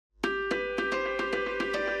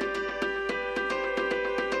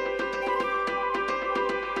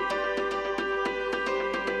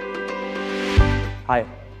Hi,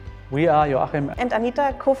 we are Joachim and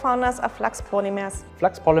Anita, co-founders of Flux Polymers.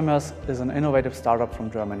 Flux Polymers is an innovative startup from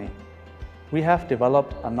Germany. We have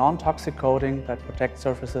developed a non-toxic coating that protects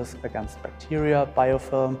surfaces against bacteria,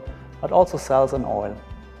 biofilm, but also cells and oil.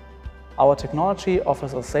 Our technology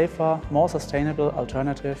offers a safer, more sustainable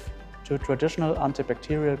alternative to traditional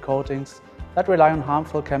antibacterial coatings that rely on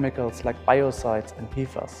harmful chemicals like biocides and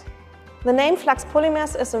PFAS. The name Flux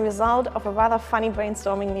Polymers is a result of a rather funny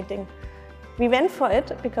brainstorming meeting. We went for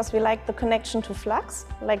it because we liked the connection to flux,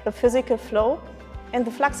 like the physical flow, and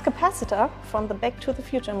the flux capacitor from the Back to the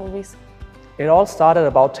Future movies. It all started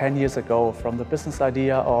about 10 years ago from the business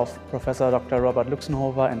idea of Professor Dr. Robert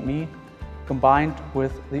Luxenhofer and me, combined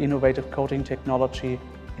with the innovative coating technology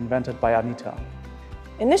invented by Anita.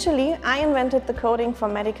 Initially, I invented the coating for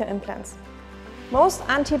medical implants. Most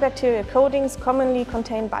antibacterial coatings commonly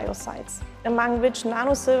contain biocides, among which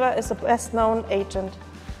nanosilver is a best-known agent.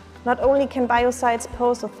 Not only can biocides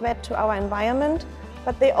pose a threat to our environment,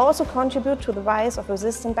 but they also contribute to the rise of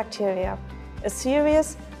resistant bacteria, a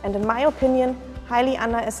serious and, in my opinion, highly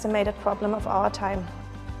underestimated problem of our time.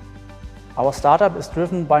 Our startup is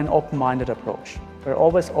driven by an open-minded approach. We're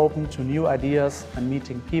always open to new ideas and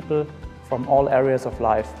meeting people from all areas of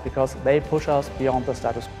life because they push us beyond the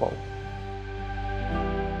status quo.